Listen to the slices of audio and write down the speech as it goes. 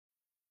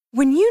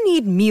When you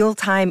need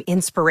mealtime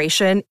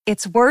inspiration,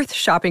 it's worth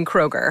shopping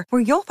Kroger,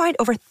 where you'll find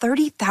over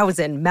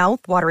 30,000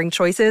 mouth-watering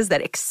choices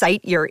that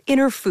excite your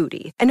inner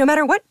foodie. And no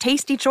matter what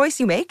tasty choice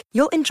you make,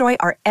 you'll enjoy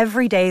our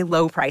everyday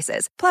low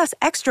prices, plus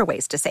extra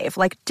ways to save,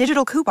 like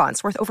digital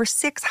coupons worth over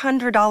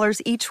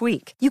 $600 each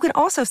week. You can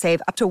also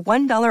save up to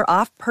 $1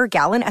 off per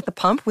gallon at the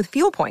pump with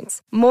fuel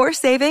points. More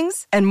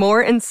savings and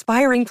more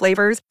inspiring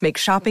flavors make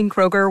shopping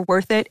Kroger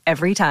worth it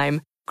every time.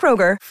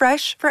 Kroger,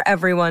 fresh for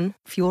everyone.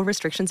 Fuel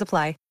restrictions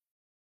apply.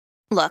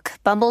 Look,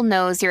 Bumble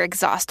knows you're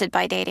exhausted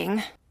by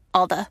dating.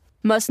 All the,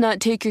 must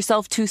not take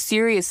yourself too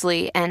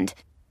seriously, and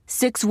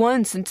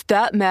 6'1" since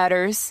that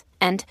matters,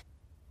 and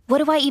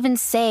what do I even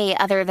say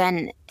other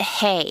than,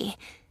 hey?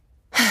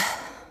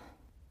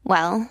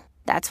 Well,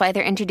 that's why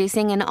they're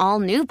introducing an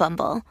all-new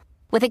Bumble,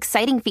 with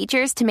exciting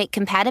features to make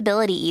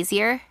compatibility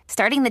easier,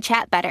 starting the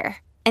chat better,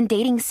 and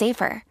dating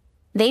safer.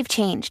 They've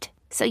changed,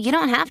 so you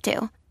don't have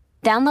to.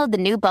 Download the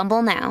new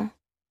Bumble now.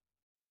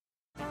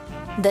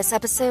 This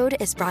episode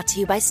is brought to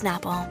you by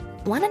Snapple.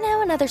 Want to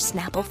know another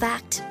Snapple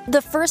fact?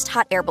 The first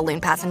hot air balloon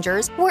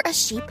passengers were a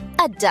sheep,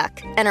 a duck,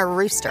 and a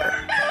rooster.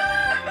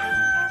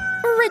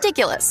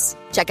 Ridiculous.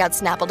 Check out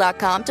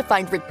Snapple.com to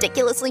find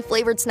ridiculously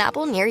flavored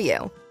Snapple near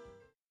you.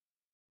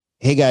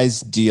 Hey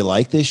guys, do you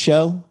like this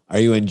show? Are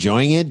you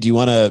enjoying it? Do you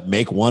want to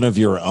make one of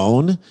your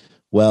own?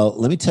 Well,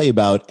 let me tell you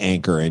about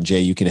Anchor, and Jay,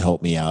 you can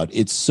help me out.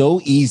 It's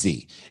so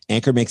easy.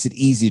 Anchor makes it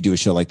easy to do a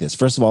show like this.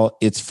 First of all,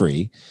 it's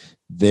free.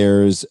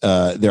 There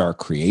are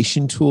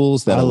creation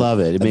tools that I love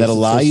it. that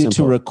allow you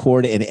to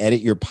record and edit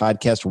your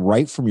podcast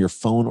right from your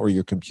phone or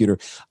your computer.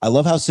 I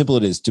love how simple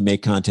it is to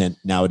make content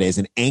nowadays,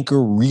 and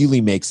Anchor really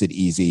makes it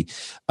easy.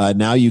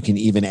 Now you can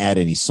even add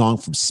any song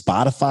from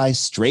Spotify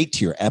straight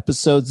to your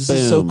episodes. This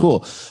is so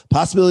cool.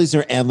 Possibilities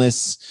are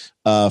endless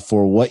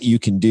for what you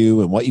can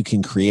do and what you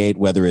can create,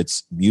 whether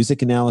it's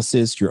music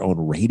analysis, your own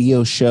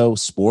radio show,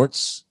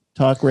 sports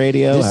talk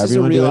radio. This is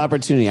a real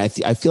opportunity.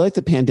 I feel like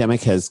the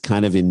pandemic has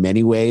kind of in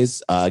many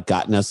ways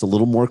gotten us a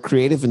little more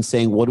creative in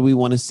saying, what do we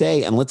want to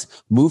say? And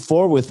let's move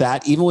forward with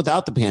that, even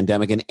without the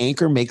pandemic. And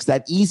Anchor makes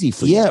that easy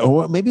for you. Yeah,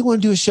 or maybe you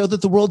want to do a show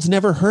that the world's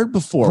never heard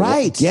before.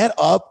 Right. Get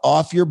up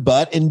off your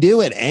butt and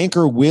do it.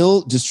 Anchor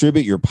will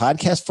distribute your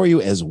podcast for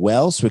you as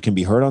well, so it can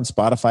be heard on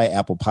Spotify,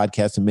 Apple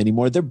Podcasts, and many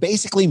more. They're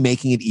basically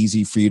making it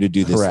easy for you to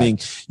do this thing.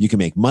 You can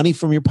make money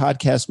from your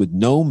podcast with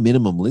no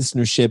minimum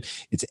listenership.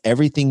 It's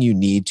everything you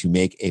need to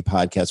make a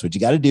podcast. What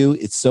you got to do,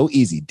 it's so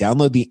easy.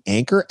 Download the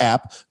Anchor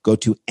app, go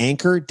to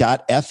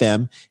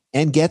anchor.fm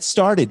and get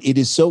started. It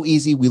is so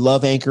easy. We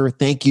love Anchor.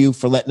 Thank you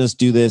for letting us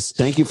do this.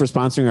 Thank you for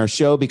sponsoring our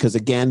show, because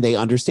again, they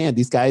understand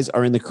these guys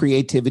are in the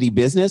creativity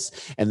business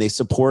and they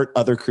support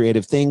other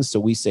creative things. So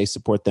we say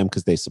support them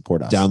because they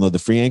support us. Download the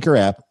free Anchor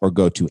app or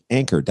go to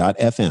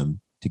anchor.fm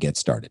to get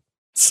started.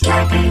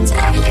 Scarpins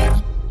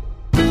Avenue.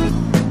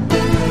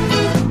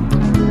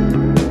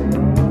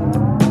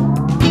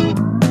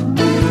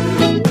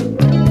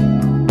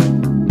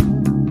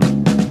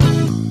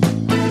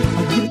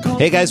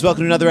 Hey guys,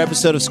 welcome to another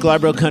episode of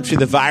Scarborough Country,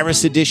 the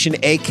virus edition,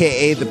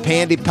 aka the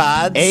Pandy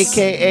Pods,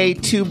 AKA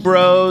two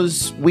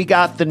bros, we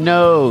got the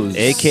nose,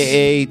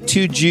 aka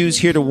two Jews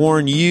here to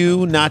warn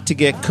you not to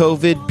get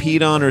COVID,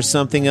 peed on, or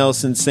something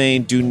else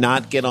insane. Do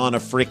not get on a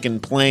freaking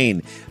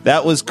plane.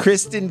 That was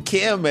Kristen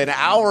Kim an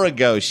hour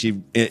ago. She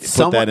put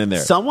that in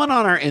there. Someone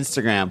on our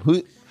Instagram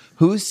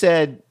who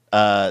said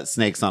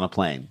snakes on a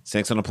plane.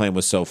 Snakes on a plane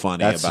was so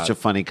funny. That's such a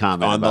funny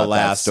comment on about the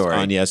last that story.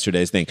 On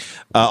yesterday's thing.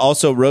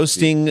 Also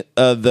roasting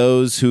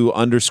those who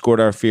underscored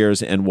our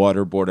fears and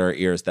waterboard our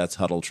ears. That's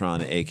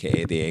Huddletron,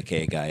 aka the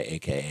AK guy,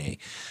 aka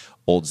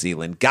Old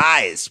Zealand.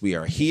 Guys, we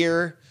are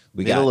here.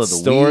 We middle got of the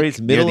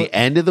stories. week, near the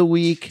end of the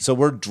week. So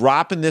we're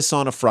dropping this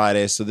on a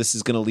Friday. So this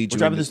is going to lead you. We're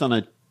dropping this on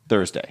a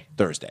Thursday.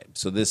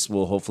 So this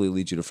will hopefully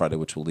lead you to Friday,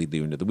 which will lead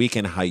you into the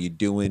weekend. How you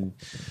doing?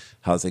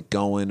 How's it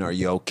going? Are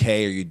you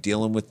okay? Are you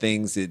dealing with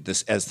things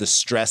as the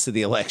stress of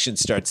the election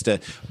starts to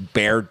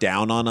bear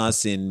down on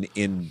us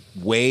in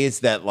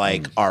ways that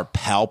are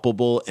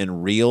palpable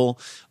and real?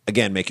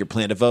 Again, make your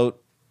plan to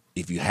vote.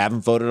 If you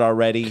haven't voted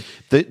already,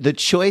 the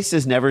choice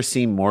has never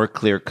seemed more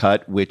clear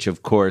cut, which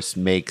of course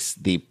makes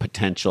the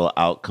potential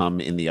outcome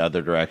in the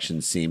other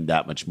direction seem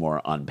that much more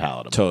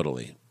unpalatable.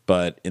 Totally.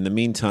 But in the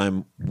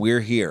meantime, we're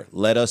here.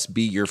 Let us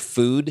be your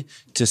food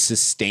to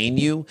sustain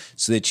you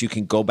so that you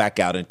can go back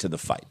out into the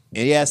fight.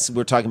 And yes,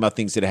 we're talking about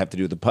things that have to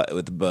do with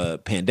the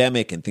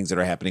pandemic and things that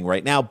are happening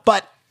right now.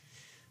 But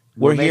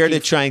we're here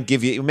to try and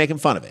give you, we're making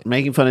fun of it.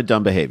 Making fun of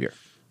dumb behavior.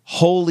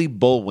 Holy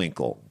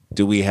bullwinkle,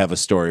 do we have a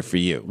story for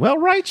you? Well,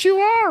 right you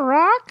are,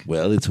 Rock.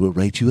 Well, it's well,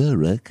 right you are,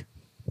 Rock.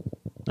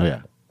 Oh,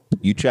 yeah.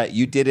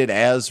 You did it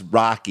as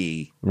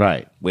Rocky.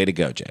 Right. Way to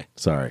go, Jay.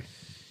 Sorry.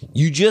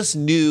 You just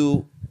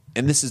knew...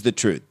 And this is the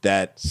truth,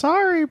 that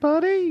sorry,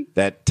 buddy,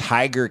 that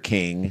Tiger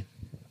King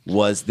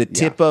was the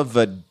tip of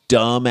a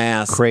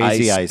dumbass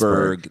crazy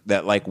iceberg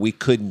that we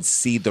couldn't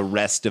see the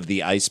rest of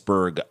the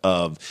iceberg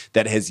of,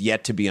 that has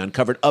yet to be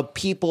uncovered, of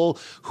people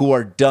who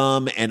are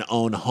dumb and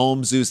own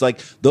home zoos.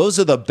 Those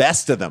are the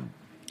best of them.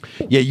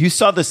 Yeah, you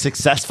saw the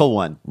successful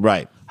one.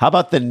 Right. How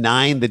about the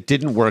 9 that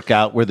didn't work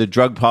out where the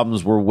drug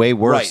problems were way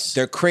worse? Right.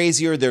 They're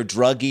crazier. They're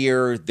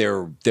druggier.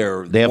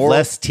 They have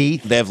less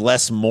teeth. They have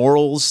less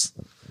morals.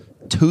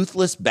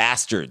 Toothless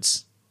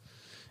bastards.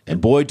 And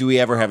boy, do we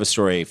ever have a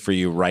story for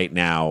you right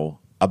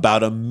now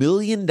about $1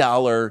 million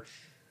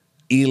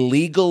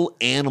illegal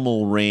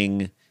animal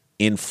ring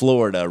in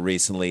Florida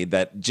recently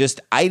that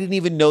I didn't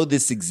even know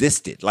this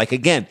existed. Like,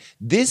 again,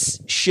 this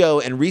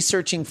show and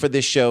researching for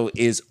this show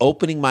is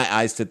opening my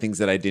eyes to things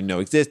that I didn't know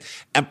exist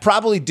and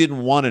probably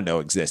didn't want to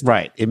know exist.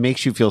 Right. It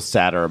makes you feel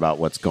sadder about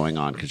what's going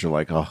on because you're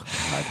like, oh,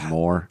 God,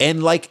 more.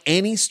 And like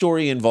any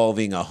story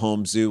involving a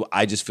home zoo,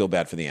 I just feel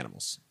bad for the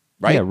animals.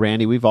 Right? Yeah,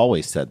 Randy, we've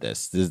always said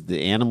this.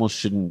 The animals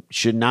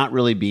should not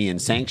really be in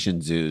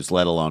sanctioned zoos,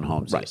 let alone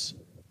home zoos. Right.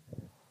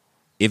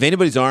 If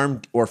anybody's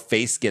arm or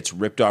face gets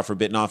ripped off or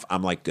bitten off,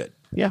 I'm like, good.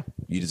 Yeah.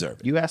 You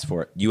deserve it. You asked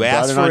for it. You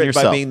asked for it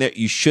by being there.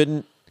 You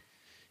shouldn't.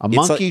 A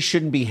monkey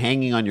shouldn't be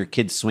hanging on your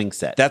kid's swing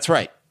set. That's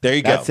right. There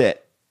you go. That's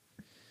it.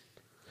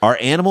 Are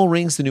animal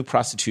rings the new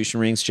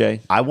prostitution rings,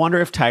 Jay? I wonder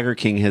if Tiger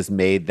King has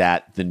made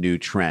that the new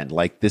trend.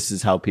 Like, this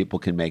is how people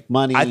can make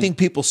money. I think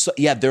people,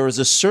 there was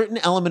a certain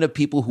element of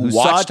people who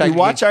watched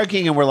Tiger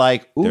King and were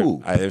like,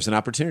 ooh. There's an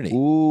opportunity.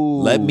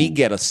 Ooh. Let me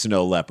get a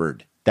snow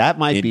leopard. That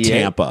might be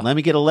Tampa. Let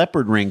me get a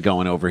leopard ring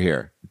going over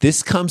here.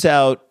 This comes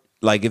out,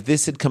 like, if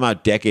this had come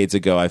out decades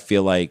ago, I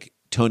feel like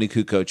Tony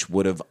Kukoc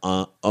would have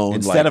owned,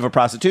 instead of a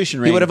prostitution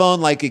ring, he would have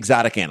owned, like,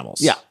 exotic animals.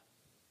 Yeah.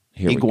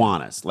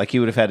 Iguanas. Like, he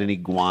would have had an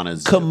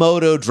iguanas.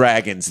 Komodo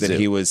dragons that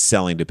he was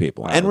selling to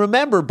people. Wow. And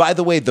remember, by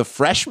the way, The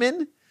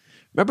Freshman?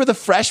 Remember The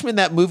Freshman,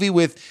 that movie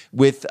with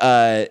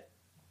Matthew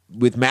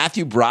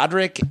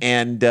Broderick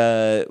and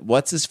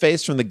what's his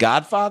face from The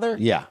Godfather?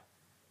 Yeah.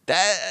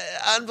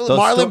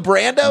 Marlon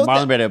Brando?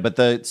 Marlon Brando. But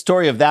the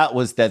story of that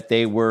was that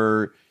they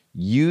were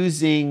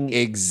using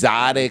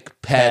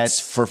exotic pets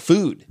for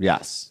food.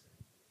 Yes.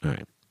 All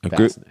right.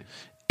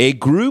 A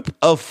group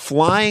of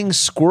flying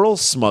squirrel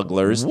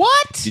smugglers.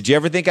 What? Did you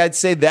ever think I'd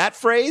say that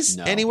phrase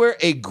anywhere?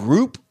 A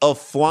group of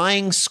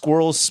flying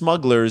squirrel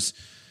smugglers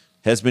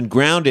has been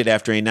grounded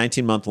after a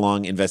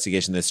 19-month-long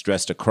investigation that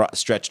stretched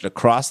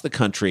across the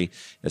country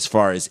as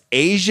far as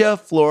Asia.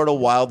 Florida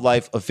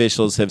wildlife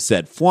officials have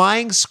said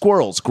flying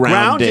squirrels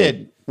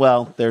grounded.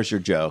 Well, there's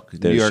your joke.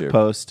 New York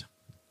Post.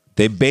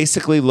 They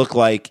basically look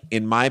like,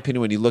 in my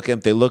opinion, when you look at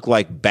them, they look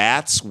like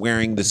bats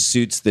wearing the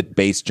suits that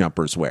base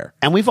jumpers wear.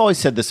 And we've always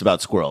said this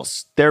about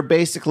squirrels. They're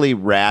basically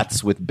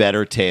rats with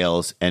better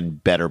tails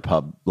and better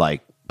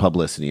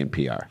publicity and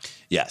PR.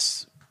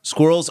 Yes.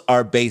 Squirrels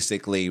are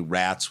basically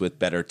rats with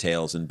better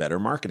tails and better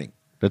marketing.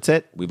 That's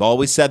it. We've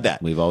always said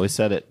that. We've always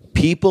said it.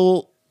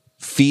 People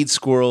feed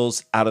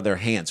squirrels out of their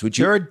hands.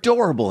 They're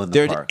adorable in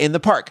the park. In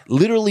the park.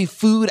 Literally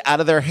food out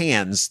of their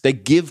hands. They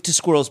give to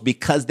squirrels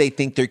because they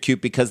think they're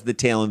cute, because of the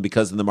tail and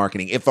because of the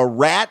marketing. If a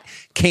rat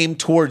came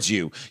towards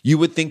you, you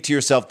would think to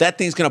yourself, that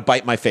thing's going to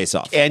bite my face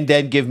off. And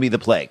then give me the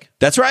plague.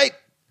 That's right.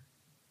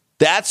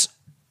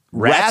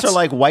 Rats are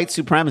like white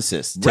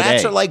supremacists today.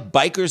 Rats are like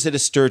bikers at a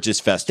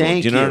Sturgis festival.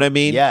 Thank Do you know what I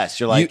mean? Yes.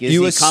 You're like, is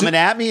he coming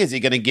at me? Is he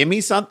going to give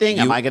me something?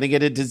 Am I going to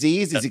get a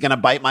disease? Is he going to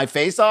bite my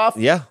face off?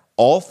 Yeah.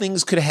 All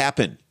things could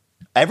happen.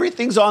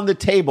 Everything's on the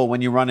table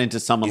when you run into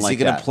someone like that. Is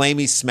he going to play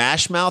me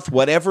Smash Mouth?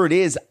 Whatever it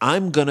is,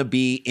 I'm going to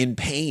be in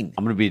pain.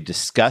 I'm going to be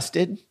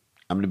disgusted.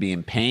 I'm going to be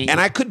in pain. And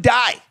I could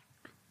die.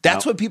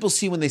 That's what people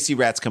see when they see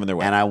rats coming their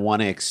way. And I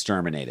want to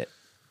exterminate it.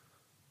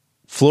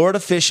 Florida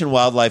Fish and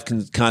Wildlife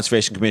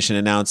Conservation Commission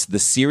announced the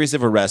series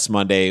of arrests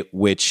Monday,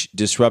 which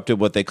disrupted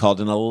what they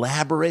called an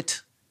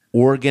elaborate,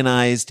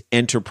 organized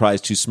enterprise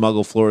to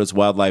smuggle Florida's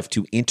wildlife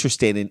to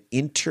interstate and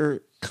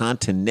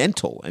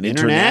intercontinental and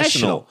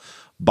international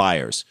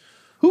buyers.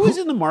 Who is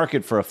in the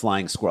market for a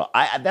flying squirrel?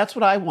 That's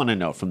what I want to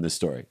know from this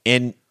story.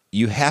 And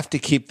you have to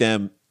keep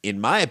them, in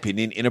my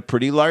opinion, in a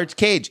pretty large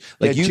cage.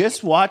 Like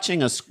just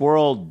watching a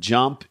squirrel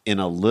jump in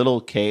a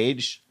little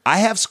cage. I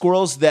have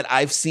squirrels that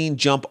I've seen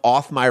jump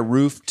off my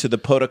roof to the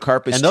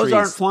podocarpus trees. And those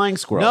aren't flying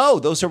squirrels. No,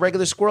 those are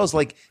regular squirrels.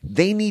 Like,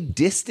 they need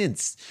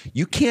distance.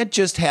 You can't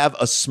just have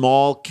a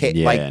small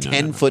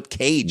 10-foot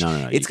cage.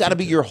 No, it's got to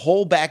be your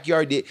whole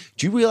backyard. Do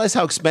you realize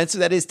how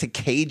expensive that is to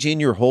cage in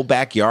your whole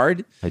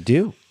backyard? I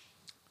do.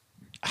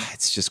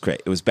 It's just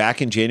great. It was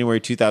back in January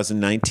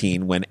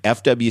 2019 when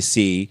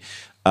FWC,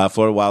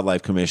 Florida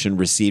Wildlife Commission,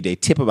 received a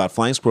tip about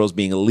flying squirrels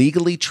being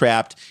illegally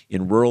trapped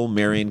in rural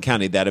Marion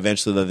County. That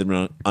eventually led them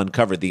to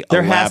uncover the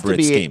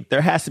elaborate scheme.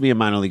 There has to be a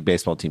minor league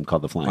baseball team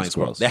called the Flying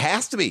Squirrels. There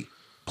has to be.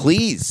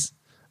 Please.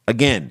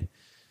 Again,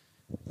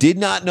 did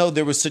not know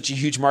there was such a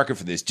huge market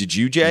for this. Did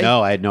you, Jay?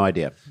 No, I had no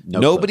idea.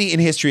 Nobody in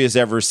history has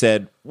ever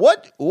said,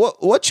 what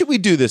should we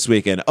do this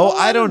weekend? Oh,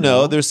 I don't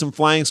know. There's some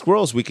flying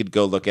squirrels we could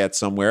go look at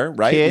somewhere,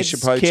 right? Kids, we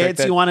should probably check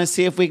that. You want to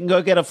see if we can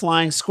go get a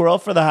flying squirrel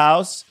for the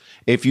house?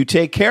 If you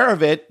take care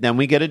of it, then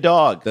we get a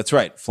dog. That's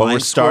right. We're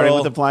starting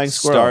with the flying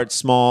squirrel. Start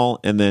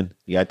small, and then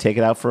you got to take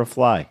it out for a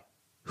fly.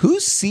 Who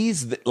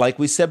sees, like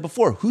we said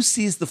before, who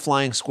sees the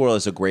flying squirrel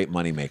as a great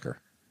moneymaker?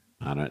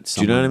 I don't know.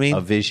 Do you know what I mean?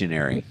 A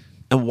visionary.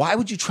 And why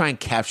would you try and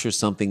capture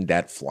something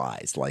that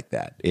flies like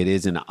that? It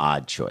is an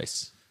odd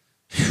choice.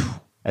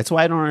 That's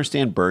why I don't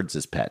understand birds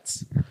as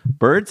pets.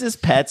 Birds as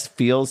pets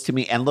feels to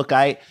me, and look,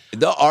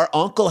 our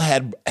uncle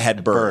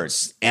had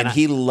birds, and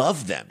he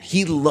loved them.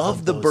 He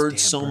loved the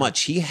birds so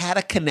much. He had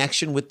a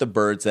connection with the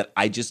birds that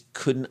I just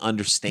couldn't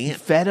understand. He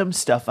fed him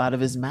stuff out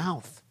of his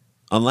mouth.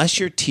 Unless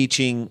you're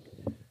teaching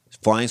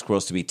flying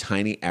squirrels to be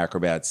tiny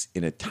acrobats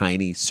in a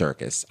tiny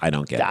circus, I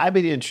don't get it. I'd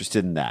be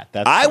interested in that.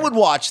 I would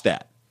watch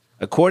that.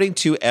 According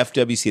to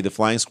FWC, the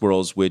flying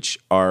squirrels, which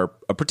are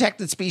a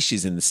protected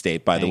species in the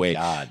state, by the way,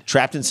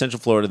 trapped in Central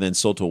Florida, then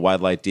sold to a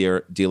wildlife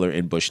dealer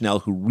in Bushnell,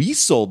 who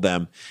resold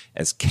them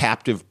as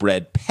captive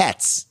bred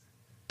pets.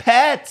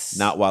 Pets!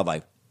 Not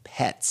wildlife,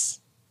 pets.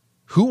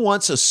 Who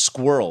wants a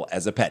squirrel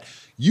as a pet?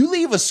 You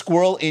leave a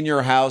squirrel in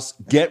your house,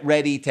 get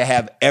ready to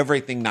have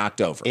everything knocked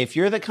over. If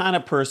you're the kind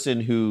of person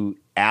who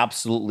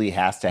absolutely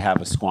has to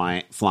have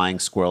a flying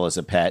squirrel as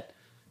a pet,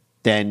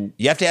 then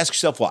you have to ask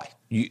yourself why.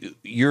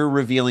 You're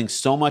revealing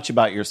so much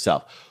about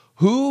yourself.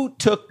 Who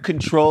took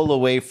control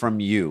away from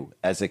you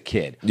as a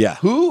kid? Yeah.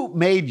 Who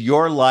made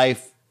your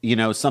life,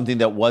 something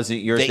that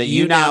wasn't yours, that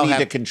you now need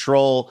to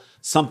control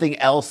something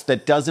else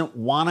that doesn't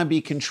want to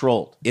be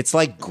controlled? It's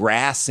like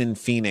grass in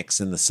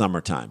Phoenix in the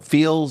summertime.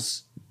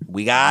 Feels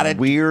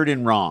weird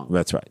and wrong.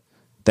 That's right.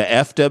 The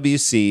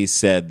FWC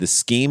said the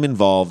scheme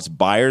involves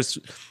buyers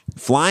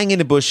flying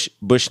into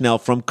Bushnell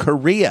from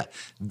Korea,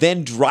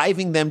 then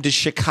driving them to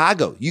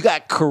Chicago. You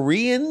got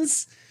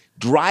Koreans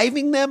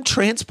driving them,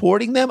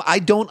 transporting them? I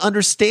don't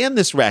understand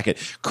this racket.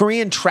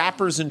 Korean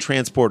trappers and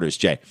transporters,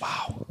 Jay.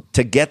 Wow.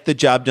 To get the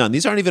job done.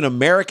 These aren't even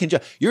American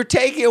jobs. You're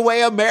taking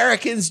away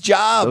Americans'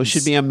 jobs. Those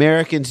should be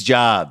Americans'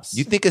 jobs.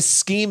 You think a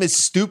scheme as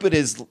stupid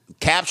as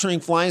capturing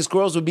flying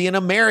squirrels would be an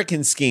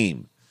American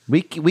scheme?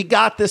 We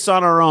got this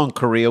on our own,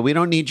 Korea. We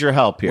don't need your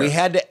help here. We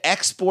had to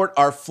export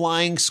our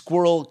flying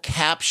squirrel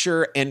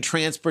capture and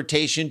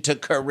transportation to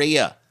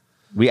Korea.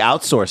 We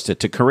outsourced it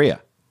to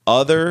Korea.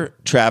 Other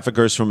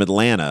traffickers from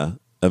Atlanta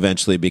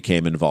eventually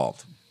became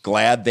involved.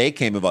 Glad they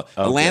came involved.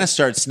 Okay. Atlanta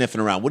started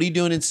sniffing around. What are you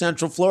doing in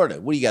Central Florida?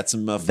 What do you got,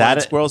 some flying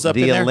squirrels up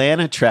in there? The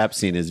Atlanta trap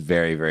scene is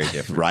very, very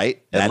different.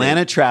 Right?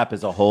 Atlanta trap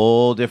is a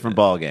whole different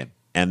ballgame.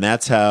 And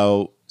that's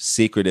how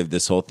secretive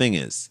this whole thing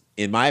is,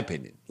 in my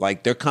opinion.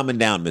 Like, they're coming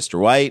down. Mr.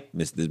 White,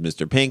 this is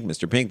Mr. Pink,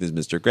 Mr. Pink, this is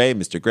Mr. Gray,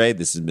 Mr. Gray,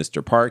 this is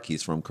Mr. Park.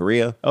 He's from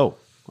Korea. Oh,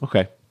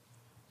 okay.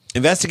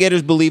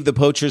 Investigators believe the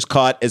poachers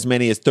caught as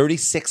many as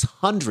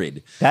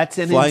 3,600 That's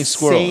an flying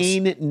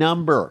insane squirrels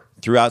number.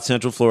 Throughout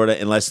Central Florida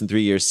in less than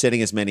 3 years,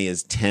 setting as many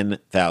as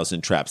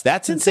 10,000 traps.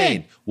 That's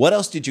insane. What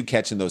else did you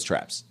catch in those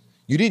traps?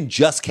 You didn't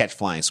just catch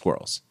flying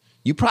squirrels.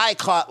 You probably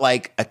caught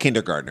like a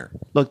kindergartner.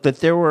 Look,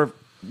 that there were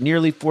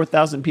nearly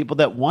 4,000 people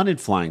that wanted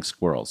flying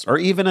squirrels, or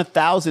even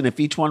 1,000 if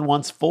each one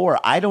wants 4.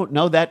 I don't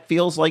know. That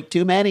feels like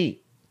too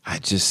many. I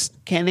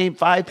just can't name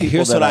 5 people.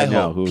 Here's that what I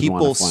know hope.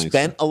 People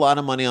spent a lot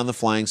of money on the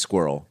flying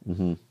squirrel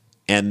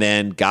and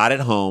then got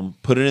it home,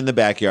 put it in the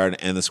backyard,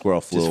 and the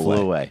squirrel flew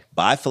away.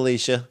 Bye,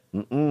 Felicia.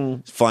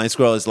 Flying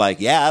squirrel is like,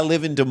 yeah, I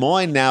live in Des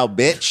Moines now,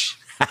 bitch.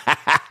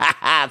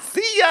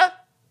 See ya.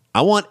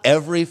 I want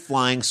every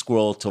flying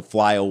squirrel to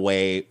fly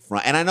away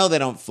from, and I know they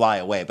don't fly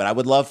away, but I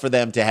would love for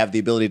them to have the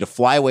ability to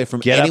fly away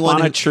from anyone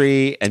up on a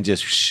tree and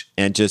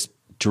just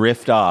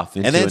drift off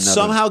into and then another.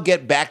 Somehow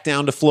get back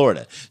down to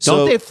Florida.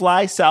 Don't they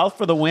fly south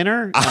for the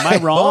winter? Am I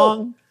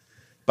wrong?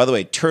 By the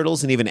way,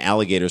 turtles and even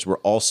alligators were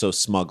also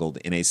smuggled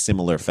in a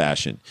similar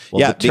fashion.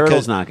 Well, the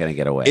turtle's not going to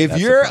get away. If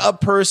you're a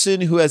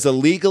person who has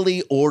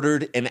illegally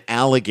ordered an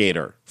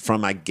alligator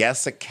from, I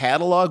guess, a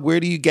catalog, where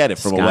do you get it?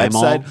 From Sky a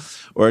website? Mall?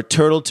 Or a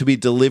turtle to be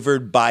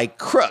delivered by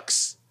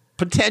crooks,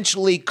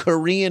 potentially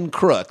Korean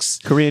crooks.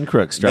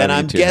 Then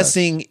I'm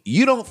guessing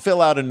you don't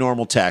fill out a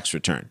normal tax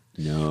return.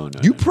 No.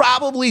 You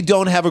probably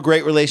don't have a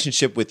great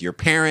relationship with your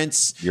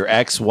parents, your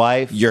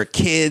ex-wife, your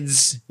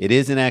kids. It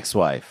is an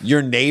ex-wife.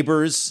 Your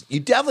neighbors. You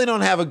definitely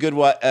don't have a good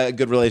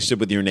relationship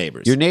with your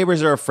neighbors. Your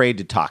neighbors are afraid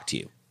to talk to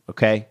you,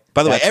 okay?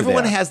 By the way,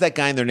 everyone has that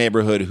guy in their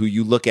neighborhood who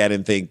you look at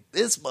and think,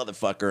 this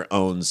motherfucker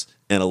owns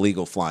an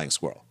illegal flying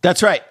squirrel.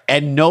 That's right.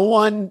 And no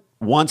one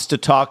wants to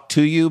talk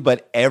to you,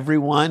 but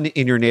everyone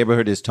in your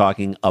neighborhood is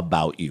talking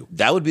about you.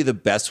 That would be the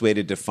best way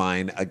to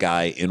define a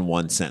guy in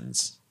one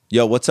sentence.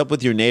 Yo, what's up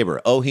with your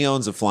neighbor? Oh, he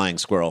owns a flying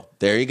squirrel.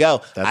 There you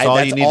go. That's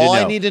all you need to know.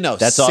 I need to know.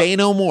 Say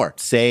no more.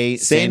 Say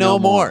no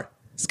more.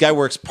 This guy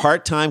works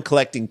part-time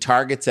collecting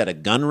targets at a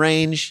gun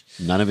range.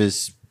 None of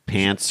his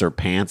pants are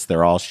pants.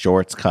 They're all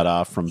shorts cut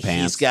off from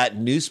pants. He's got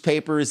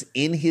newspapers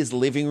in his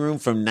living room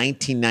from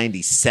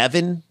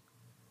 1997.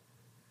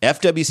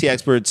 FWC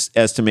experts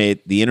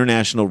estimate the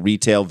international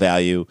retail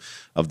value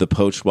of the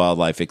poached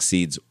wildlife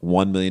exceeds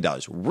 $1 million.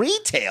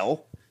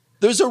 Retail?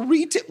 There's a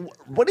retail.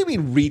 What do you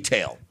mean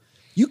retail?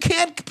 You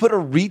can't put a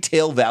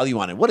retail value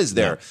on it. What is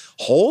there?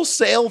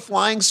 Wholesale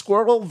flying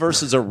squirrel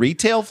versus a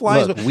retail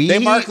flying squirrel? They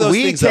mark those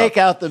things take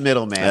out the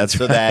middleman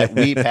that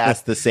we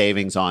pass the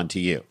savings on to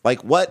you.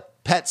 Like, what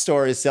pet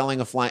store is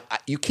selling a flying?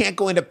 You can't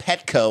go into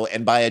Petco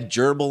and buy a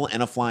gerbil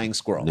and a flying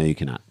squirrel. No, you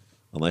cannot.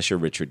 Unless you're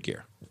Richard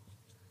Gere.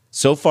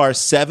 So far,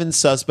 7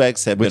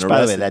 suspects have been arrested.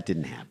 By the way, that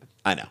didn't happen.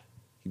 I know.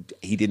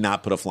 He did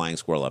not put a flying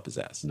squirrel up his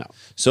ass. No.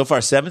 So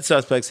far, 7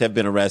 suspects have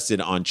been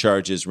arrested on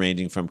charges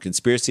ranging from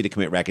conspiracy to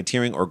commit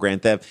racketeering or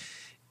grand theft,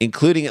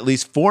 including at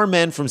least 4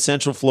 men from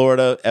Central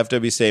Florida.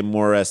 FW say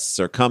more arrests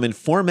are coming.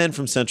 4 men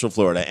from Central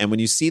Florida. And when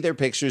you see their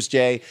pictures,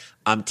 Jay,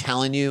 I'm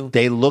telling you,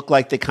 They look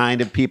like the kind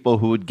of people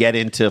who would get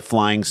into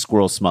flying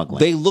squirrel smuggling.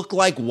 they look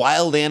like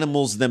wild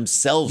animals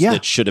themselves Yeah.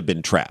 that should have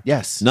been trapped.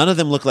 Yes. None of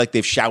them look like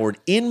they've showered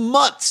in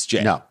months,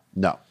 Jay.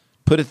 No.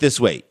 Put it this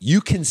way. You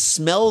can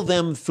smell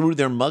them through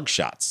their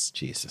mugshots.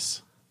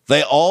 Jesus.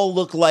 They all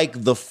look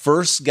like the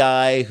first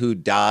guy who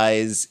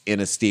dies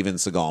in a Steven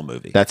Seagal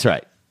movie. That's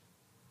right.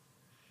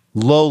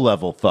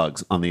 Low-level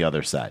thugs on the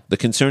other side. The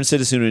concerned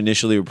citizen who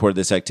initially reported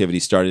this activity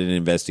started an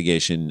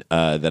investigation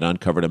that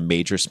uncovered a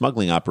major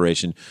smuggling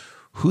operation.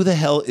 Who the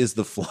hell is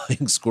the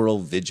flying squirrel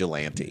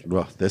vigilante?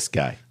 Well, this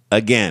guy.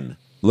 Again,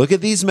 look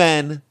at these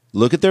men.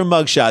 Look at their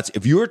mugshots.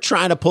 If you're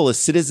trying to pull a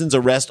citizen's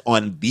arrest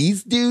on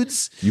these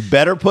dudes, You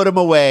better put them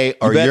away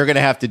or you're going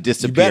to have to you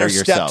disappear better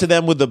yourself. step to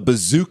them with a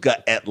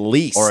bazooka at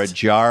least. Or a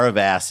jar of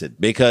acid.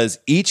 Because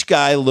each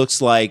guy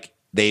looks like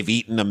they've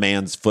eaten a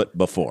man's foot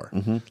before.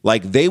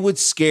 Like they would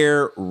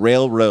scare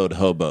railroad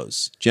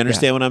hobos. Do you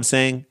understand what I'm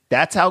saying?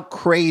 That's how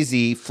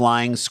crazy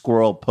flying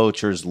squirrel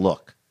poachers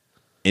look.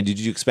 And did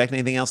you expect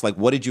anything else? Like,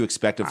 what did you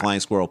expect a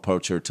flying squirrel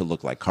poacher to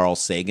look like? Carl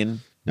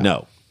Sagan?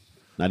 No.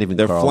 Not even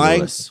They're Carl flying.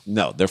 Lewis.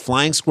 No, they're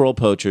flying squirrel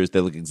poachers. They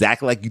look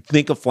exactly like you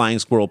think a flying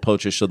squirrel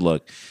poacher should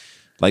look.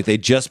 Like they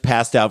just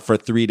passed out for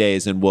 3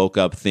 days and woke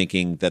up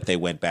thinking that they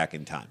went back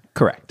in time.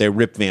 Correct. They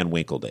Rip Van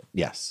Winkled it.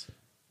 Yes.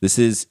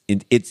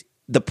 It's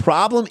the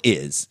problem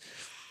is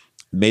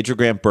Major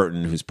Grant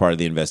Burton, who's part of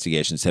the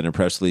investigation, said in a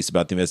press release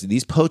about the investigation,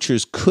 these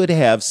poachers could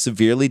have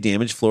severely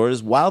damaged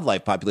Florida's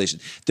wildlife population.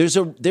 There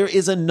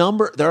are a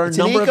number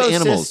of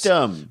animals.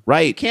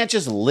 Right. You can't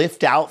just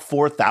lift out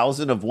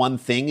 4,000 of one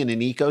thing in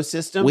an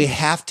ecosystem. We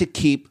have to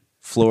keep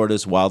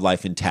Florida's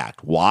wildlife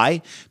intact.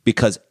 Why?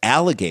 Because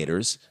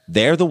alligators,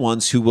 they're the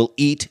ones who will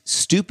eat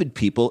stupid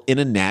people in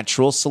a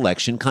natural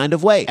selection kind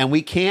of way. And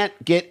we can't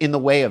get in the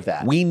way of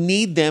that. We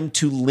need them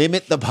to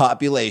limit the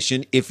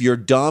population. If you're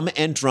dumb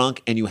and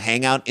drunk and you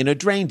hang out in a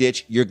drain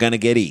ditch, you're going to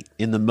get eat.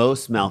 In the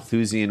most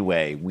Malthusian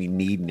way, we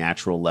need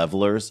natural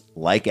levelers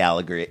like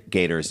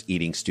alligators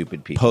eating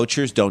stupid people.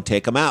 Poachers, don't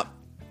take them out.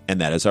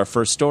 And that is our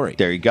first story.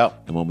 There you go.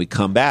 And when we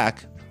come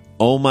back,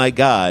 oh my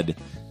God,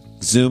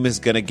 Zoom is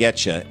going to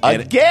get you.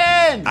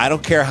 Again! I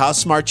don't care how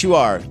smart you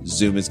are,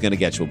 Zoom is going to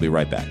get you. We'll be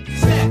right back.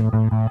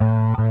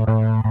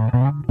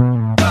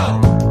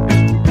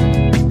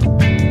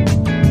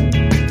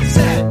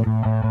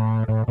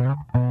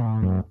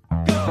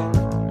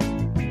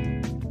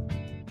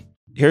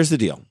 Here's the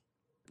deal.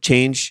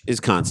 Change is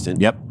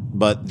constant. Yep.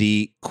 But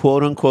the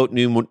quote unquote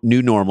new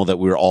normal that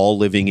we're all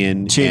living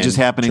in. Change is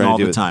happening all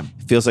the time.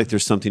 It feels like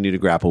there's something new to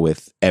grapple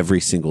with every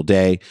single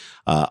day.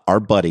 Our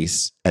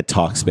buddies at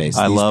Talkspace.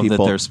 I these love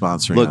people, that they're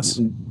sponsoring look, us.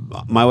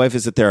 My wife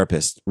is a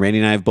therapist. Randy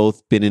and I have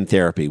both been in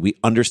therapy. We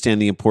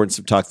understand the importance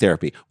of talk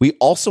therapy. We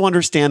also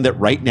understand that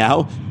right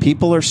now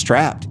people are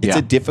strapped. It's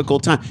a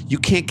difficult time. You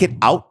can't get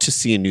out to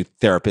see a new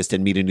therapist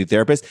and meet a new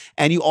therapist.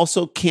 And you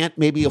also can't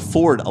maybe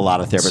afford a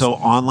lot of therapists. So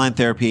online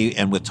therapy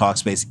and with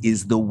Talkspace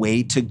is the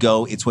way to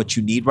go. It's what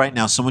you need right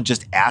now. Someone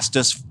just asked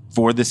us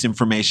for this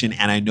information,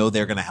 and I know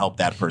they're going to help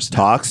that person.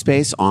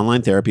 Talkspace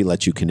online therapy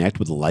lets you connect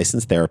with a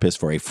licensed therapist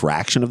for a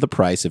fraction of the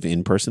price of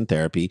in-person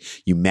therapy.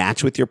 You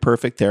match with your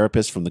perfect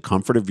therapist from the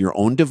comfort of your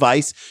own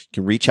device. You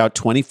can reach out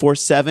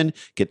 24/7,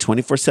 get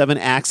 24/7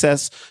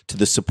 access to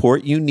the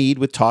support you need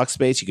with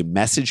Talkspace. You can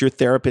message your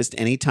therapist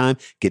anytime,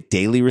 get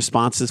daily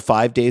responses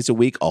 5 days a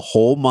week. A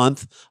whole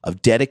month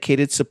of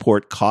dedicated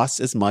support costs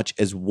as much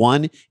as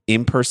one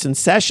in-person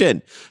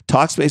session.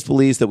 Talkspace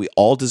believes that we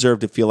all deserve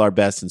to feel our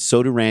best, and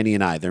so do Randy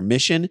and I. Their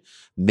mission,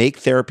 make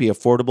therapy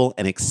affordable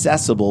and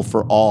accessible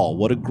for all.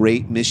 What a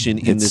great mission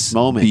in this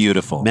moment.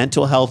 Beautiful.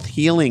 Mental health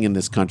healing in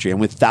this country. And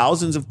with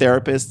thousands of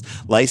therapists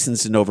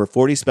licensed in over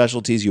 40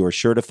 specialties, you are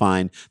sure to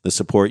find the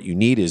support you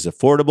need. It is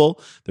affordable.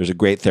 There's a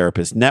great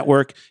therapist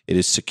network. It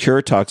is secure.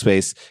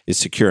 Talkspace is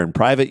secure and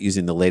private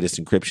using the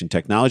latest encryption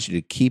technology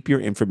to keep your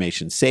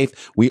information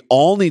safe. We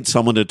all need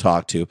someone to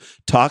talk to.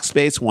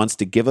 Talkspace wants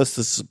to give us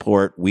the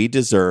support we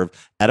deserve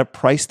at a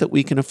price that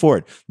we can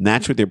afford.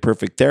 Match with your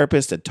perfect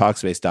therapist at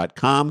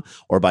Talkspace.com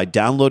or by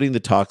downloading the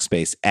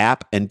Talkspace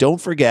app. And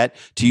don't forget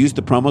to use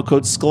the promo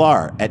code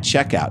SCLAR at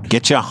checkout.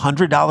 Get you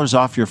 $100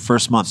 off your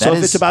first month. So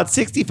if it's about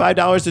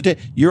 $65 a day,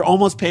 you're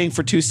almost paying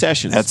for 2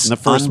 sessions that's in the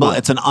first month.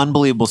 It's an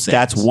unbelievable savings.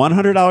 That's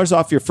 $100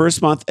 off your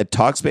first month at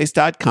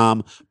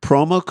Talkspace.com.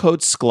 Promo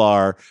code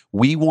SCLAR.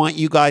 We want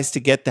you guys to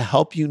get the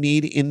help you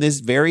need in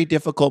this very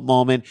difficult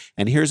moment.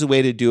 And here's a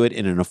way to do it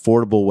in an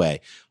affordable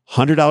way.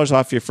 $100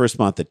 off your first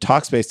month at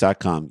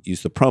Talkspace.com.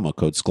 Use the promo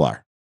code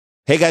SCLAR.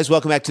 Hey guys,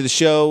 welcome back to the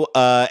show.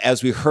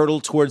 As we hurtle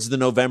towards the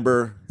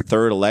November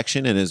 3rd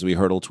election and as we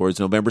hurtle towards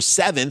November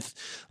 7th,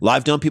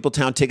 Live Dumb People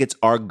Town tickets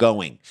are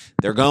going.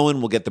 They're going.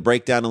 We'll get the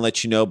breakdown and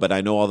let you know, but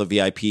I know all the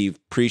VIP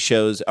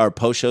pre-shows or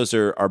post-shows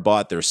are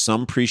bought. There's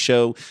some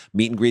pre-show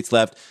meet and greets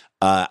left.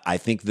 I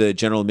think the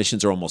general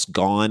admissions are almost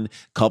gone.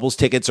 Couples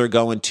tickets are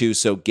going too.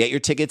 So get your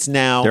tickets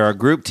now. There are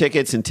group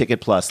tickets and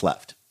Ticket Plus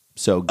left.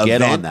 So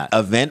get on that.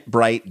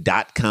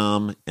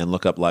 Eventbrite.com and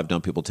look up Live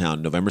Dumb People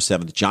Town, November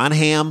 7th. John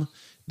Hamm,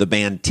 the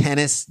band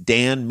Tennis,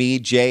 Dan, me,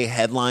 Jay,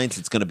 headlines.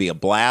 It's going to be a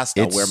blast.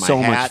 I'll wear my so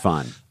hat. much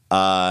fun.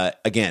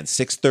 Again,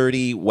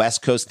 6:30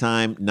 West Coast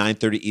time,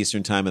 9:30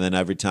 Eastern time, and then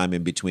every time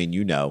in between,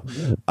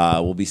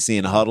 we'll be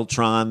seeing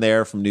Huddletron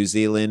there from New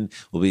Zealand.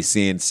 We'll be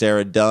seeing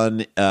Sarah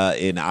Dunn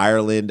in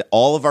Ireland.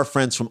 All of our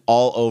friends from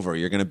all over.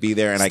 You're going to be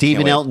there, and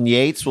Stephen Elton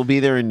Yates will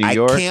be there in New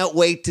York. I can't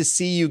wait to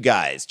see you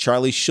guys.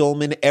 Charlie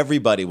Schulman,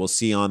 everybody will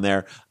see on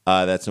there.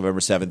 That's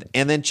November 7th.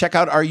 And then check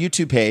out our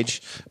YouTube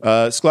page,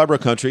 Scarborough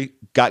Country.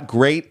 Got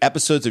great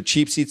episodes of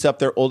Cheap Seats up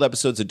there, old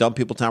episodes of Dumb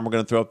People Town we're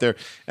going to throw up there,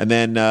 and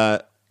then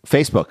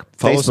Facebook.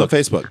 Follow us on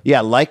Facebook. Yeah,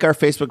 like our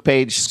Facebook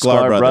page,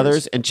 Sklar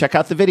Brothers, and check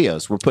out the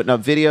videos. We're putting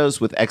up videos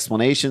with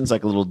explanations,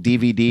 like a little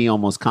DVD,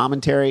 almost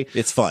commentary.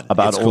 It's fun.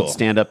 About It's old cool.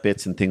 stand-up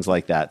bits and things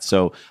like that.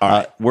 So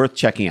right. worth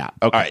checking out.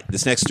 Okay. All right,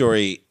 this next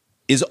story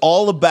is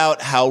all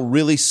about how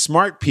really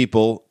smart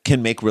people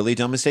can make really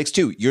dumb mistakes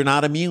too. You're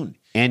not immune.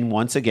 And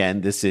once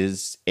again, this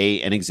is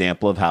an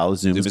example of how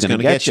Zoom is Zoom is going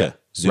to get you.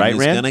 Zoom right, is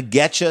Rand? going to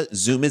get you.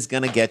 Zoom is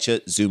going to get you.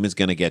 Zoom is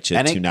going to get you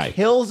and tonight. it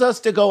kills us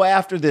to go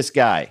after this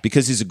guy.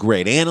 Because he's a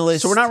great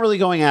analyst. So we're not really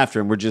going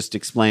after him. We're just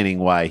explaining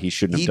why he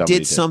shouldn't have done what he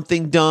did.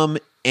 Something dumb,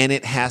 and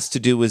it has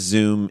to do with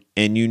Zoom.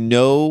 And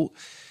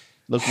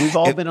look, we've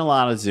all been a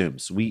lot of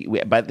Zooms. We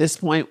by this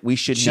point, we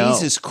should know.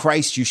 Jesus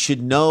Christ, you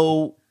should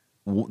know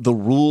the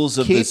rules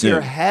of the Keep Zoom.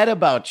 your head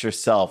about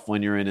yourself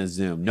when you're in a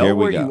Zoom. Know Here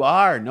we where go. you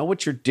are. Know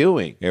what you're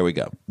doing. Here we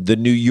go. The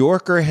New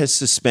Yorker has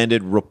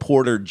suspended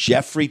reporter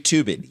Jeffrey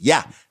Toobin.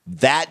 Yeah,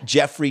 that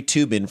Jeffrey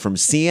Toobin from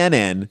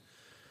CNN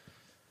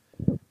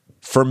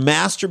for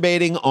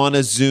masturbating on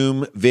a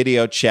Zoom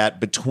video chat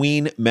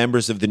between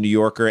members of the New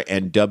Yorker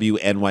and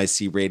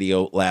WNYC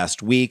Radio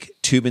last week.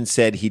 Toobin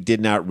said he did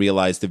not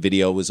realize the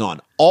video was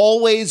on.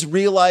 Always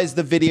realize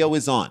the video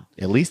is on.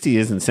 At least he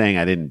isn't saying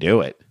I didn't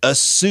do it.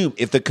 Assume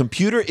if the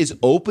computer is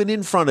open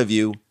in front of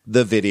you,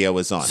 the video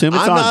is on. Assume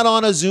it's I'm on. not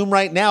on a Zoom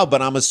right now,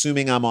 but I'm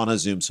assuming I'm on a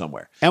Zoom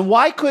somewhere. And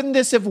why couldn't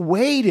this have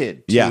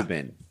waited, Yeah.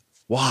 Toobin?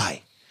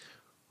 Why?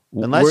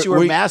 Unless you were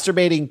We're-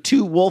 masturbating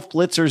to Wolf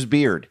Blitzer's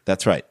beard.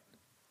 That's right.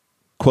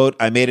 Quote,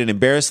 I made an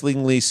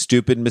embarrassingly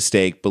stupid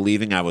mistake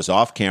believing I was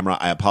off camera.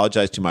 I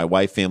apologize to my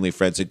wife, family,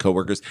 friends, and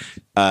coworkers.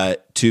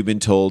 Toobin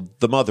told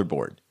the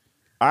motherboard.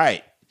 All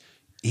right.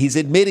 He's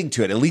admitting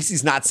to it. At least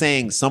he's not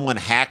saying someone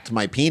hacked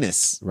my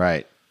penis.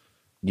 Right.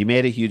 You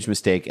made a huge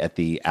mistake at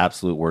the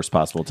absolute worst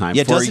possible time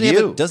Yeah, for doesn't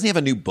you. he have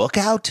a new book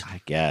out? I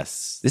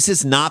guess. This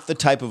is not the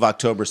type of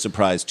October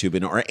surprise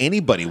Toobin or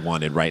anybody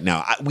wanted right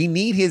now. We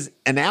need his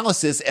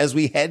analysis as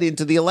we head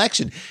into the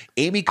election.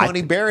 Amy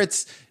Coney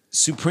Barrett's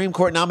Supreme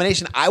Court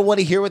nomination. I want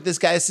to hear what this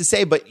guy has to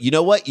say, but you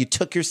know what? You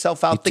took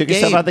yourself out the game.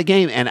 Yourself out the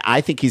game, and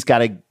I think he's got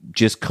to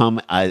just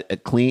come a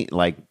clean,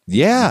 like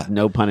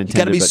no pun intended. You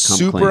got to be but come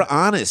super clean.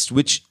 honest,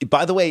 which,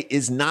 by the way,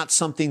 is not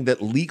something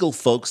that legal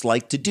folks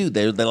like to do.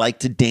 They like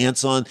to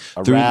dance on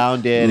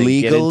around it, and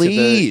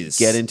legalese,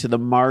 get into the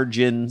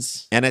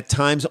margins, and at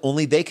times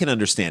only they can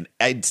understand.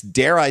 It's,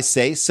 dare I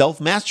say,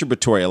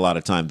 self-masturbatory a lot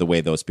of time the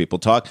way those people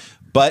talk,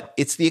 but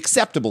it's the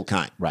acceptable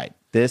kind, right?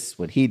 This,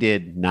 what he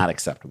did, not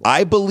acceptable.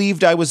 I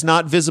believed I was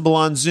not visible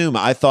on Zoom.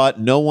 I thought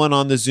no one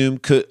on the Zoom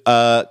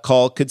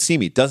call could see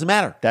me. Doesn't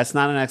matter. That's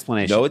not an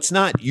explanation. No, it's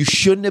not. You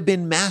shouldn't have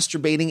been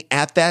masturbating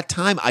at that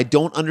time. I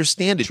don't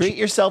understand it. Treat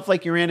yourself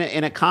like you're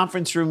in a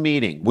conference room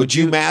meeting. Would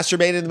you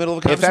masturbate in the middle of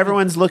a conference If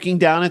everyone's looking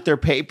down at their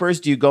papers,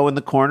 do you go in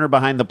the corner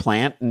behind the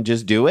plant and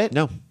just do it?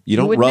 No, you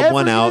don't would rub never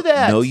one do out.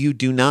 that. No, you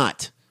do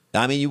not.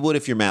 I mean, you would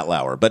if you're Matt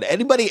Lauer, but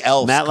anybody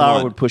else, Matt come Lauer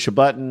on. would push a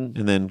button,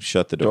 and then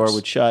shut the door doors.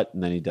 would shut,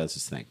 and then he does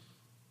his thing.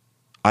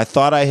 I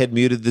thought I had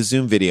muted the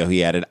Zoom video,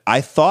 he added.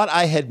 I thought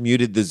I had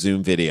muted the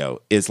Zoom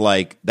video is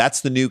like, that's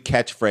the new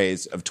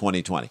catchphrase of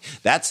 2020.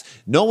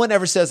 No one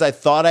ever says, I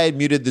thought I had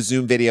muted the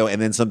Zoom video,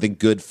 and then something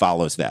good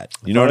follows that.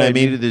 You know what I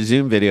mean? Muted the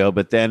Zoom video,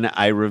 but then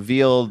I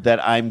revealed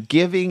that I'm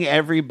giving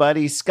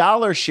everybody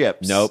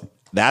scholarships. Nope.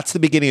 That's the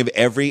beginning of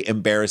every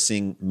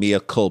embarrassing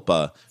mea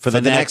culpa For the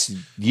next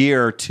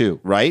year or two.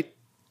 Right?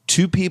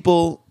 Two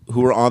people who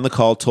were on the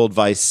call told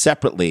Vice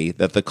separately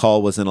that the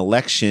call was an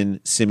election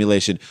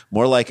simulation,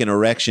 more like an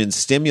erection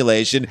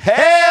stimulation.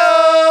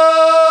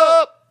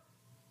 Help!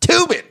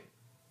 Toobin!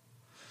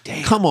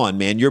 Damn. Come on,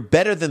 man. You're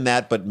better than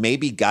that, but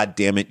maybe,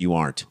 goddammit, you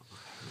aren't.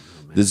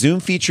 The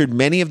Zoom featured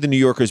many of the New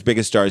Yorker's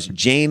biggest stars.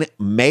 Jane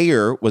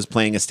Mayer was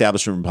playing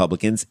establishment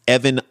Republicans.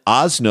 Evan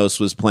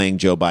Osnos was playing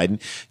Joe Biden.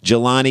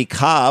 Jelani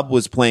Cobb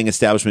was playing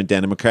establishment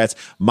Democrats.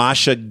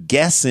 Masha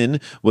Gessen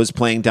was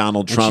playing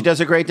Donald Trump. And she does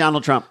a great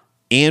Donald Trump.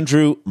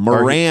 Andrew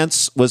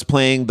Morantz was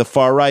playing the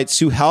far right.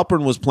 Sue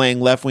Halpern was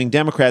playing left-wing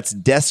Democrats.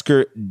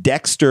 Dexter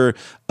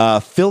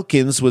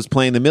Filkins was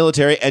playing the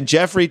military. And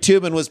Jeffrey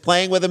Toobin was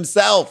playing with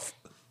himself.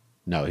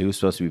 No, he was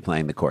supposed to be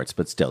playing the courts,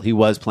 but still, he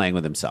was playing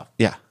with himself.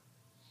 Yeah.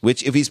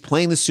 Which, if he's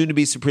playing the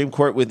soon-to-be Supreme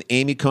Court with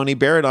Amy Coney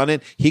Barrett on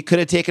it, he could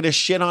have taken a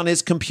shit on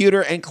his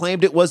computer and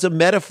claimed it was a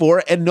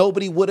metaphor, and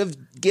nobody would have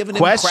given him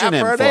Question crap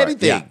him for for it,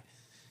 anything. yeah.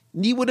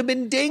 He would have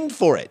been dinged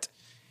for it.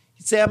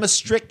 He'd say, I'm a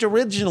strict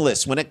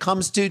originalist when it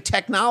comes to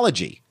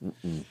technology.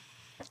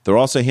 There are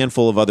also a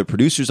handful of other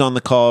producers on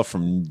the call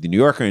from the New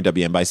Yorker and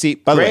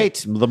WNYC. By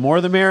Great. The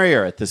more the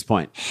merrier at this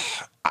point.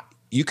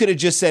 You could have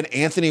just said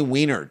Anthony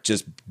Weiner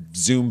just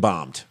Zoom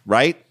bombed,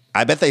 right?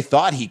 I bet they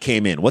thought he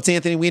came in. What's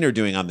Anthony Weiner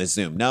doing on this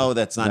Zoom? No,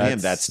 that's not him.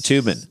 That's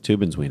Toobin.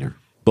 Toobin's Wiener.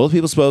 Both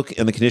people spoke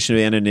in the condition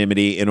of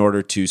anonymity in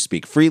order to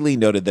speak freely,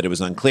 noted that it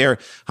was unclear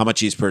how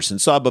much each person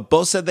saw, but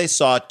both said they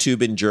saw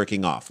Toobin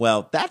jerking off.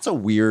 Well,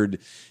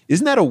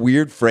 isn't that a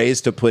weird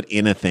phrase to put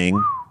in a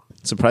thing?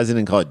 Surprised they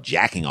didn't call it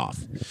jacking off.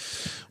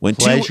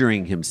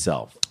 Pleasuring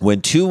himself.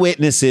 When two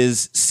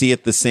witnesses see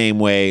it the same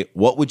way,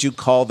 what would you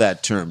call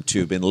that term,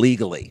 Toobin,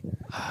 legally?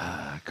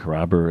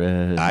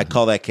 Corroborate. I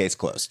call that case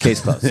closed.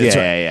 Case closed.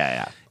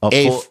 Yeah.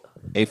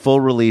 A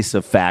full release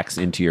of facts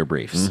into your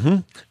briefs.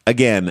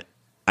 Again,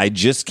 I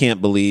just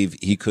can't believe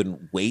he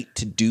couldn't wait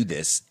to do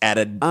this at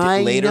a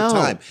later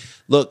time.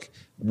 Look,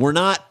 we're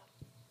not.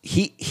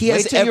 He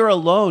has. Wait till you're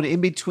alone in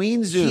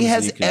between Zooms. He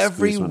has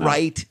every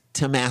right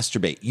to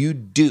masturbate. You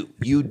do.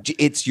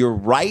 It's your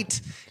right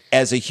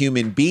as a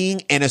human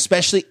being, and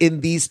especially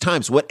in these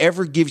times,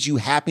 whatever gives you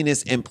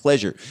happiness and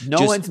pleasure.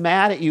 No one's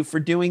mad at you for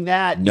doing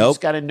that. Nope. You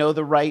just got to know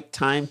the right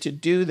time to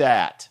do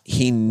that.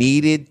 He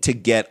needed to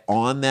get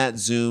on that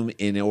Zoom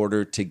in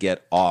order to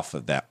get off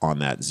of that on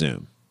that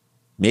Zoom.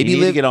 Maybe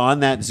you need to get on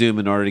that Zoom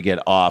in order to get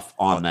off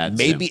on that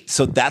Zoom.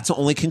 So that's the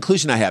only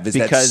conclusion I have is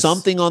that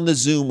something on the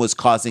Zoom was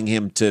causing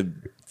him to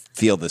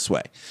feel this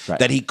way. Right.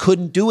 That he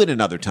couldn't do it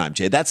another time,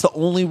 Jay. That's the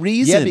only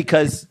reason. Yeah,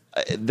 because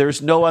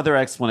there's no other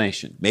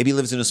explanation. Maybe he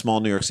lives in a small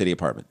New York City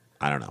apartment.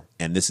 I don't know.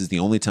 And this is the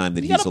only time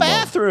that he's alone. Got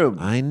a bathroom.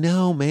 I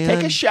know, man.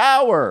 Take a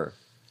shower.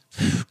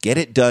 Get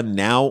it done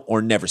now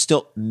or never.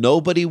 Still,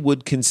 nobody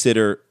would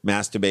consider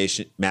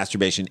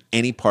masturbation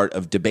any part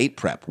of debate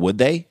prep, would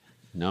they?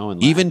 No,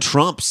 even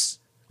Trump's.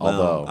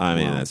 Although,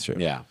 that's true.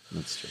 Yeah,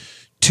 that's true.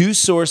 Two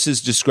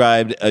sources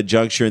described a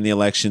juncture in the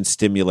election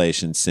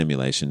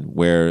simulation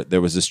where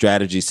there was a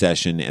strategy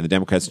session and the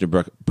Democrats and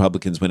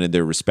Republicans went in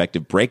their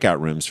respective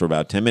breakout rooms for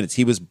about 10 minutes.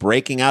 He was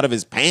breaking out of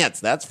his pants.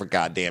 That's for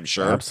goddamn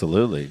sure.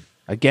 Absolutely.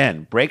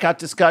 Again, breakout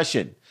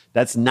discussion.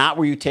 That's not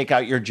where you take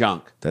out your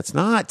junk. That's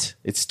not.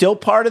 It's still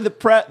part of the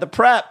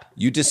prep.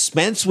 You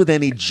dispense with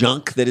any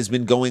junk that has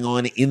been going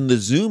on in the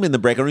Zoom in the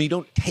breakout room. You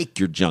don't take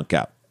your junk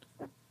out.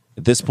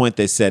 At this point,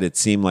 they said it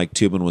seemed like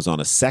Toobin was on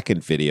a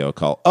second video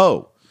call.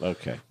 Oh,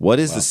 okay. What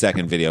is the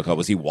second video call?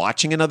 Was he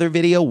watching another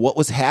video? What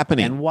was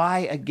happening? And why,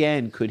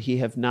 again, could he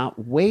have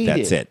not waited?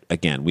 That's it.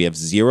 Again, we have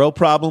zero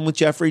problem with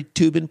Jeffrey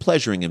Toobin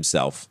pleasuring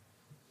himself.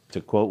 To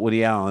quote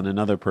Woody Allen,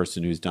 another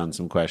person who's done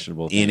some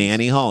questionable things. In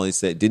Annie Hall.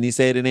 Didn't he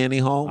say it in Annie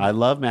Hall? I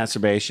love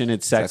masturbation.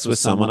 It's sex with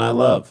someone I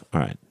love. All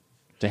right.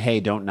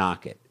 Hey, don't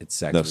knock it. It's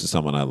sex with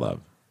someone I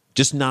love.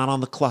 Just not on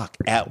the clock,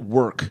 at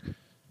work,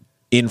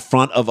 in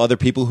front of other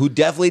people who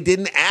definitely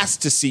didn't ask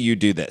to see you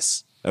do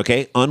this,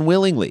 okay?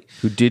 Unwillingly.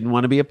 Who didn't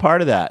want to be a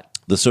part of that.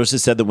 The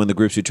sources said that when the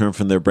groups returned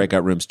from their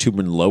breakout rooms,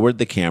 Toobin lowered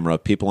the camera.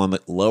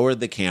 Lowered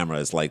the camera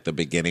is like the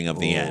beginning of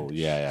the end.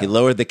 Yeah. He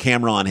lowered the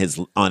camera on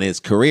his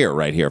career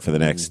right here for the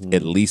next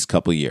at least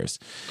couple years.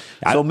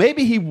 So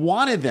maybe he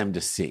wanted them to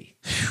see.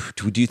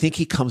 Do you think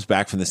he comes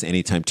back from this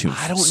anytime soon?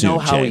 I don't know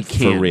how he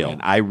can. For real.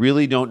 Man. I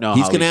really don't know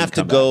He's how going to have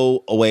to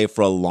go away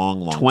for a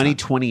long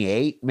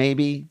 2028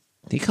 maybe?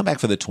 He come back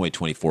for the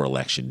 2024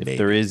 election, maybe. If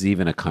there is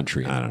even a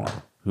country anymore. I don't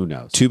know. Who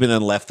knows? Toobin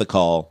then left the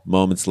call.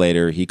 Moments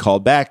later, he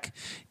called back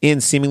in,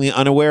 seemingly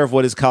unaware of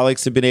what his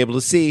colleagues had been able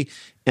to see,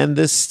 and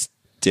this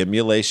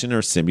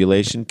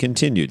simulation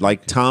continued.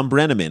 Like Tom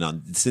Brenneman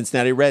on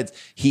Cincinnati Reds,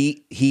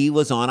 he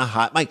was on a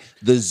hot mic.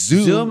 The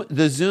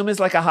Zoom is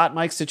like a hot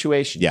mic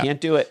situation. Yeah.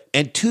 Can't do it.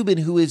 And Toobin,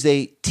 who is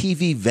a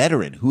TV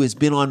veteran, who has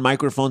been on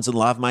microphones and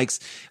lav mics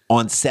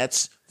on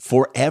sets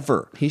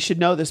forever. He should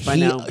know this by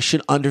now. He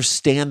should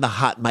understand the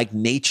hot mic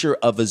nature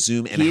of a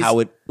Zoom and how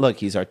it... Look,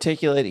 he's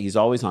articulate. He's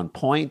always on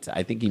point.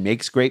 I think he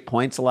makes great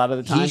points a lot of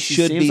the time. He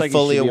should be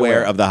fully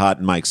aware of the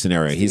hot mic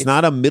scenario. He's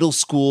not a middle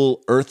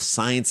school earth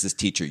sciences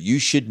teacher. You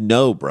should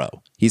know, bro.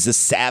 He's a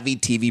savvy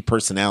TV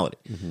personality.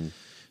 Mm-hmm.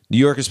 New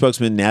Yorker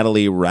spokesman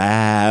Natalie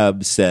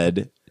Raab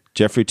said,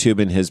 Jeffrey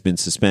Toobin has been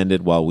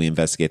suspended while we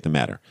investigate the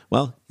matter.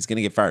 Well, he's going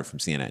to get fired from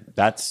CNN.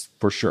 That's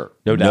for sure.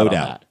 No doubt on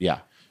that.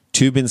 Yeah.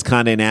 Toobin's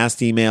Condé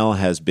Nast email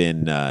has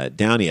been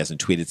down. He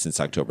hasn't tweeted since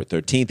October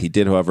 13th. He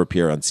did, however,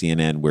 appear on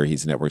CNN, where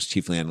he's the network's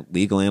chief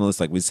legal analyst.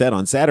 Like we said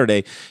on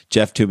Saturday,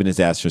 Jeff Toobin has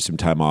asked for some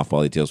time off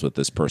while he deals with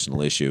this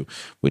personal issue,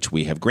 which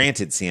we have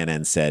granted,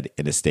 CNN said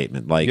in a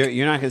statement. Like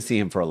you're not going to see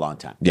him for a long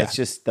time. That's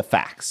just the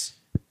facts.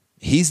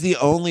 He's the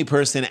only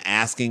person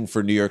asking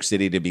for New York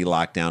City to be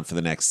locked down for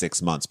the next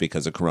 6 months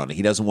because of Corona.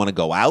 He doesn't want to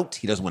go out.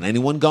 He doesn't want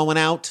anyone going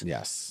out.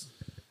 Yes.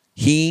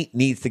 He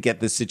needs to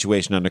get this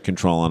situation under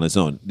control on his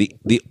own.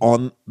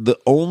 The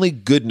only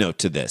good note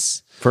to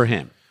this for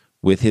him,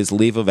 with his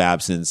leave of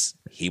absence,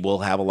 he will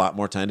have a lot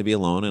more time to be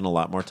alone and a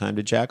lot more time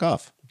to jack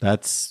off.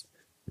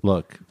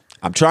 Look,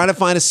 I'm trying to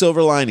find a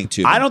silver lining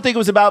to it. I don't think it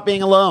was about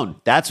being alone.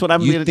 That's what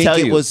I'm going to tell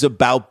you. It was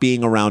about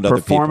being around other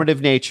people.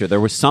 Performative nature. There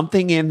was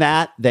something in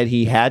that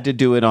he had to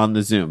do it on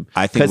the Zoom.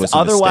 I think it was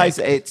otherwise,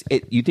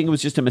 you think it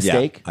was just a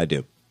mistake? Yeah, I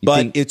do.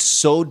 But it's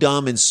so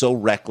dumb and so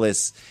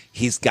reckless.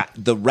 He's got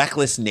the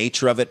reckless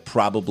nature of it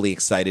probably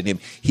excited him.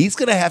 He's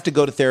going to have to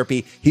go to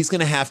therapy. He's going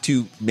to have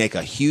to make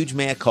a huge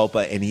mea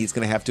culpa, and he's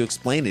going to have to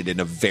explain it in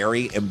a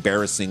very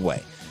embarrassing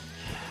way.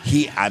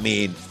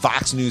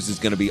 Fox News is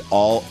going to be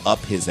all up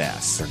his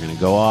ass. They're going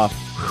to go off.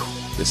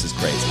 This is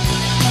crazy.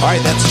 All right,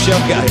 that's the show,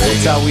 guys.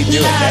 That's how we do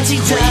it. That's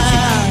crazy.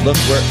 Look,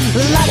 we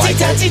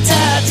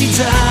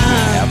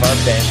have our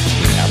bench.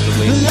 We have the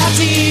way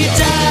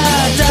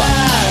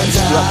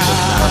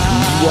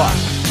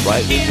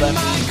right? We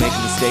make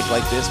a mistake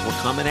like this, we're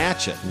coming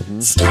at you.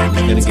 We're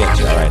going to get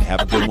you. All right,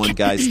 have a good one,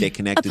 guys. Stay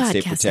connected,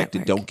 stay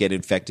protected. Don't get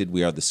infected.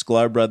 We are the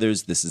Sklar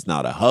Brothers. This is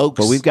not a hoax.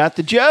 But we've got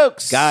the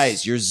jokes.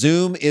 Guys, your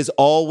Zoom is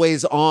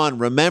always on.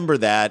 Remember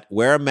that.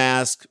 Wear a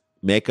mask.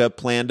 Make a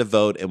plan to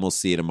vote, and we'll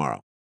see you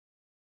tomorrow.